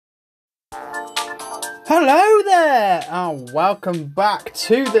Hello there and welcome back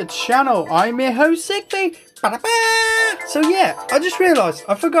to the channel. I'm your host Sikthy. So yeah, I just realised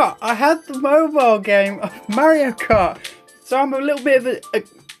I forgot I had the mobile game of Mario Kart. So I'm a little bit of a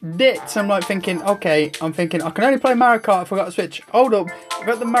ditz. I'm like thinking, okay, I can only play Mario Kart if I got a Switch. Hold up, I've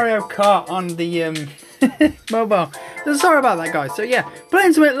got the Mario Kart on the mobile. So sorry about that, guys. So yeah,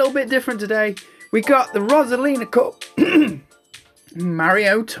 playing something a little bit different today. We got the Rosalina Cup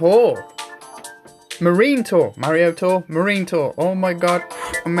Mario Tour. Marine Tour. Mario Tour. Marine Tour. Oh my god.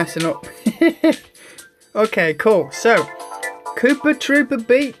 I'm messing up. Okay, cool. So, Koopa Troopa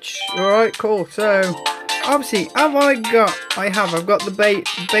Beach. Alright, cool. So, obviously, I've got the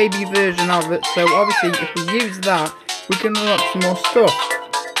baby version of it. So, obviously, if we use that, we can unlock some more stuff.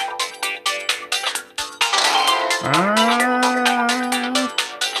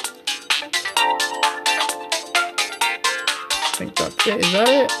 I think that's it. Is that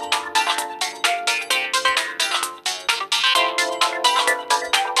it?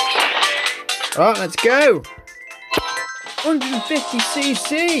 Alright, let's go!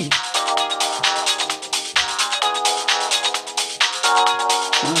 150cc!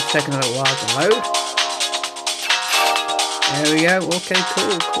 Oh, it's taking a little while to load. There we go. Okay,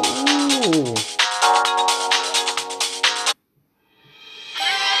 cool.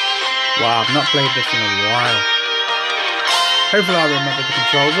 Wow, I've not played this in a while. Hopefully I remember the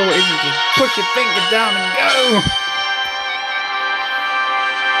controls. All it is just push your finger down and go!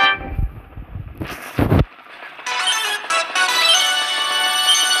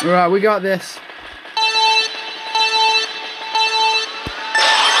 Right, we got this.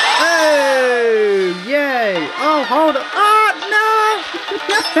 Oh, yay! Oh, hold up! Oh, no!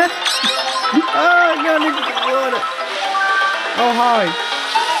 Oh, you're gonna need to get water. Oh, hi.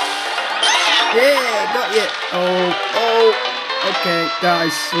 Yeah, got you. Oh, okay, that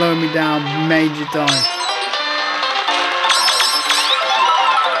is slowing me down major time.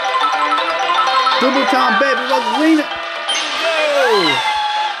 Double time, baby, Rosalina. Whoa!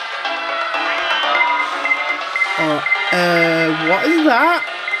 What is that?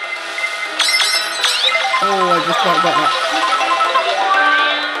 Oh, I just quite got that.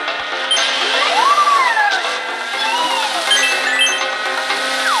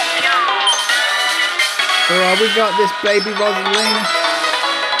 Alright, we got this baby Rosalina.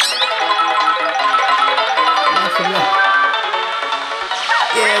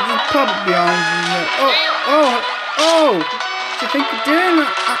 Yeah, just pop it behind you. Oh! What do you think you're doing,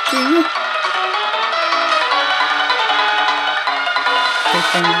 Akina? Oh,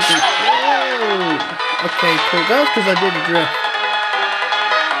 okay, cool. That's because I did a drift.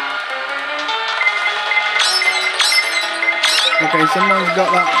 Okay, someone's got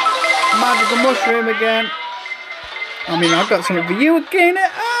that magical mushroom again. I mean, I've got something for you again.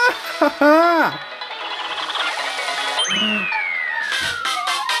 That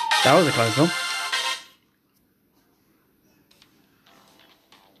was a close one.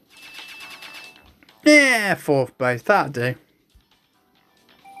 Yeah, 4th place. That'll do.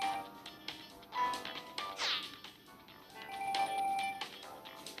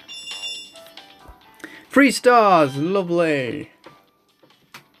 Three stars, lovely.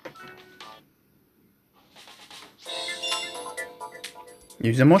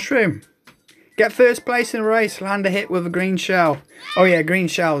 Use a mushroom. Get first place in a race. Land a hit with a green shell. Oh yeah, green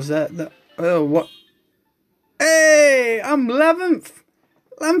shells. Oh what? Hey, I'm 11th.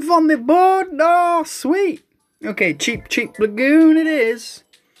 11th on the board. Oh sweet. Okay, cheap lagoon it is.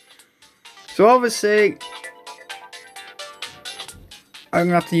 So obviously, I'm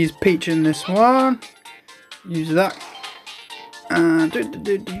gonna have to use Peach in this one. Use that. And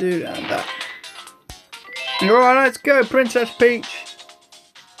that. Alright, let's go, Princess Peach.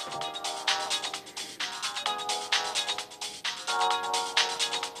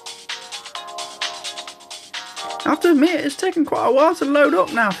 I have to admit, it's taken quite a while to load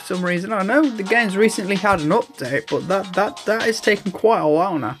up now for some reason. I know the game's recently had an update, but that is taking quite a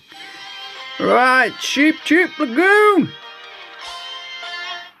while now. Right, cheap lagoon.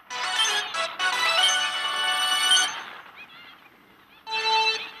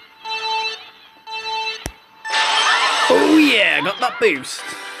 Oh yeah, got that boost.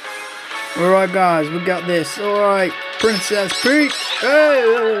 Alright guys, we got this. Alright, Princess Peach.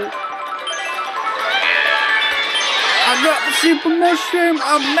 Oh. I got the super mushroom.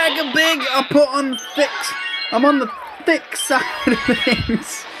 I'm mega big. I'm on the thick side of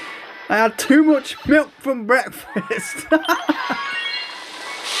things. I had too much milk from breakfast.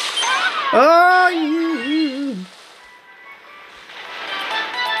 Oh yeah.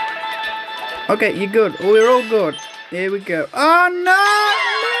 Okay, you're good. We're all good. Here we go. Oh no!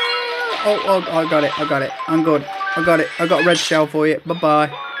 I got it. I got it. I'm good. I got it. I got a red shell for you. Bye-bye.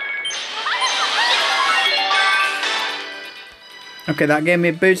 Okay, that gave me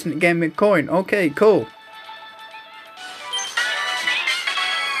a boost and it gave me a coin. Okay, cool.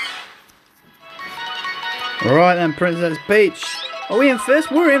 Alright then, Princess Peach. Are we in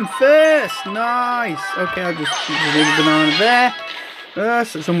first? We're in first! Nice! Okay, I'll just leave a banana there.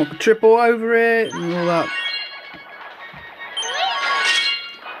 So someone could trip all over it and all that.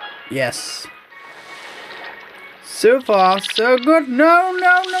 Yes. So far, so good. No,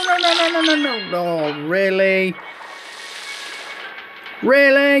 no, no, no, no, no, no, no, no. Oh, really?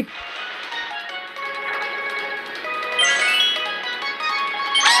 Really?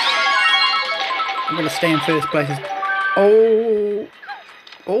 I'm gonna stay in first place. Oh,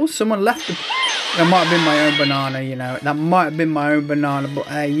 someone left the... That might have been my own banana, you know. That might have been my own banana, but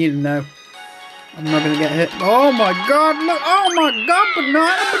hey, you know. I'm not gonna get hit. Oh my god, look! Oh my god,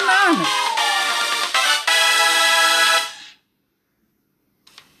 banana!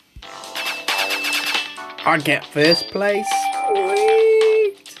 I get first place.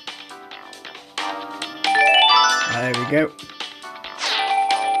 Sweet. There we go.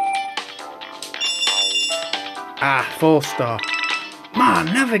 Ah, 4-star. Man,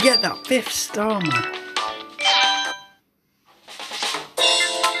 I never get that 5th star, man.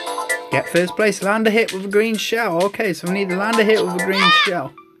 Get first place, land a hit with a green shell. Okay, so we need to land a hit with a green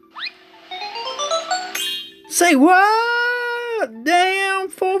shell. Say what? Damn,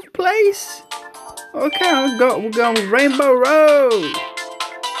 4th place. Okay, we're going with Rainbow Road.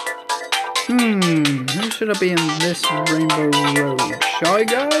 Who should I be in this Rainbow Road? Shy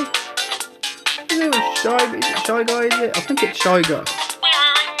Guy? Is it Shy Guy, is it? I think it's Shy Guy.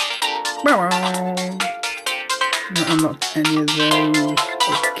 No, I'm not any of those.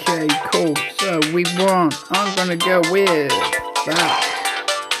 Okay, cool. So we won. I'm gonna go with that.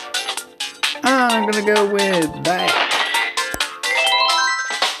 I'm gonna go with that.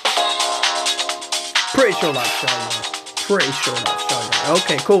 Pretty sure that's Shy Guy. Pretty sure that's Shy Guy.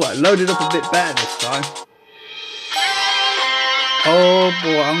 Okay, cool. I loaded up a bit better this time. Oh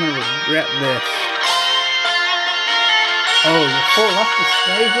boy, I'm gonna regret this. Oh, you fall off the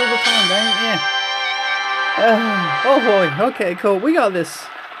stage all the time, don't you? Oh boy, okay, cool. We got this.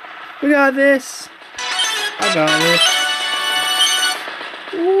 We got this. I got this.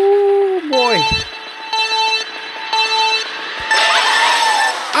 Ooh boy.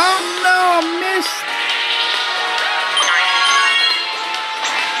 Oh no, I missed.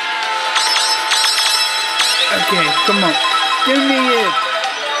 Okay, come on. Give me it.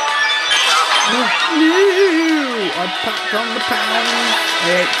 I packed on the pounds. I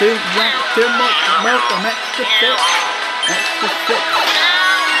ate too much milk. I'm extra thick. Extra thick.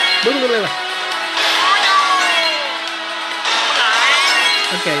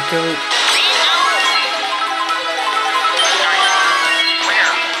 Okay, cool.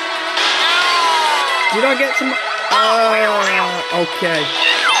 Did I get some? Oh, okay.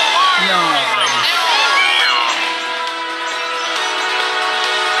 No.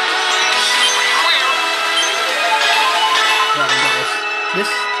 This,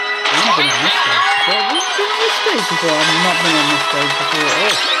 I've been on this stage before. I've been on this stage before. I've not been on this stage before at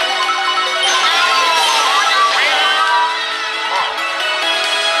all.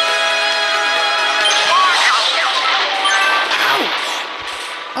 Ouch!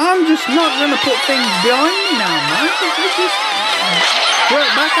 I'm just not going to put things behind me now, man. Just throw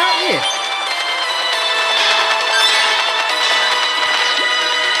it back out here.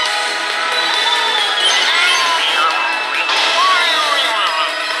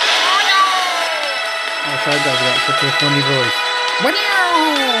 Shy Guy's got such a funny voice.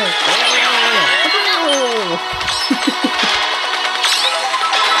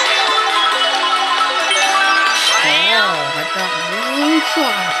 Oh, I got really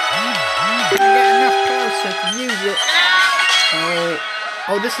far. Didn't get enough closer to use it.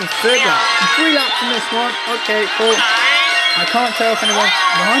 Oh, this is 3rd lap. 3 laps in this one. Okay, cool. I can't tell if anyone's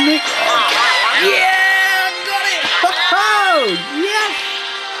behind me. Yeah, I got it. Oh, yes.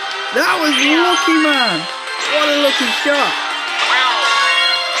 That was lucky, man. What a lucky shot.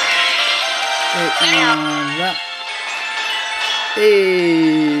 That.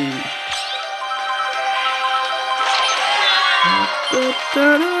 Hey.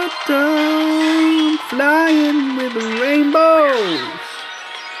 Flying with the rainbows.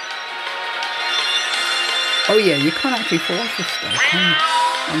 Oh yeah, you can't actually fall off this stuff, can you?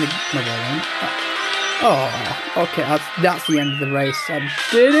 On the mobile one. Oh, okay, that's the end of the race. I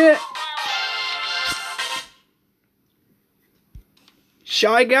did it!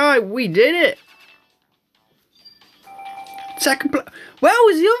 Shy Guy, we did it! Second place. Where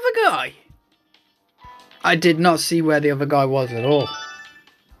was the other guy? I did not see where the other guy was at all.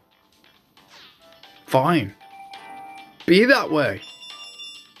 Fine. Be that way.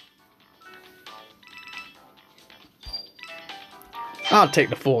 I'll take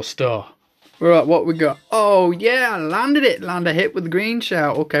the 4-star. Right, what we got? Oh, yeah, I landed it. Land a hit with the green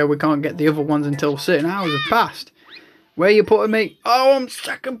shell. Okay, we can't get the other ones until certain hours have passed. Where you putting me? Oh, I'm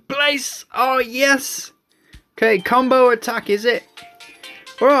second place. Oh, yes. Okay, combo attack, is it?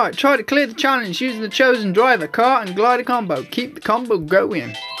 Alright, try to clear the challenge using the chosen driver, Kart and glider combo. Keep the combo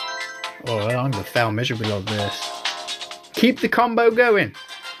going. Oh, I'm going to fail miserably like this. Keep the combo going.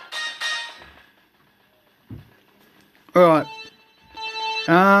 Alright.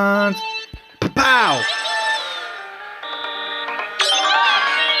 And... pow!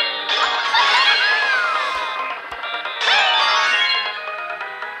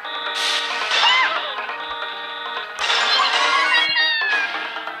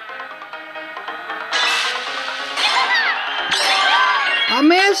 I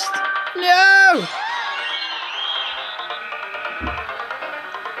missed! No!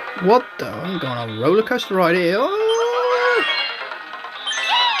 What the? I'm going on a roller coaster ride here. Oh!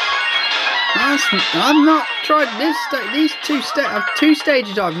 I've not tried this. These two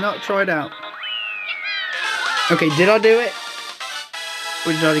stages I've not tried out. Okay, did I do it?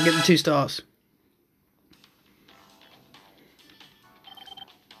 Or did I get the 2 stars?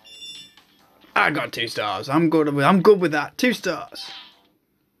 I got 2 stars. I'm good with that. 2 stars.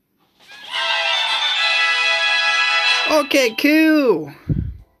 Okay, cool.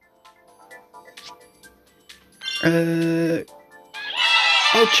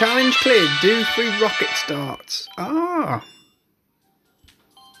 Oh, challenge cleared. Do 3 rocket starts. Ah.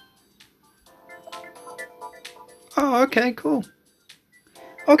 Oh, okay, cool.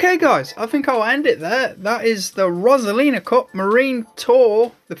 Okay, guys, I think I'll end it there. That is the Rosalina Cup Marine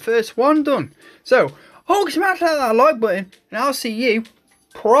Tour, the first one done. So, smash that like button, and I'll see you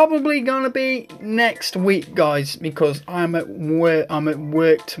probably gonna be next week, guys, because I'm at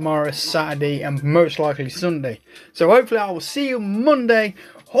work tomorrow, Saturday, and most likely Sunday. So hopefully I will see you Monday.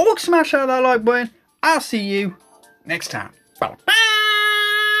 Smash that like button. I'll see you next time. Bye.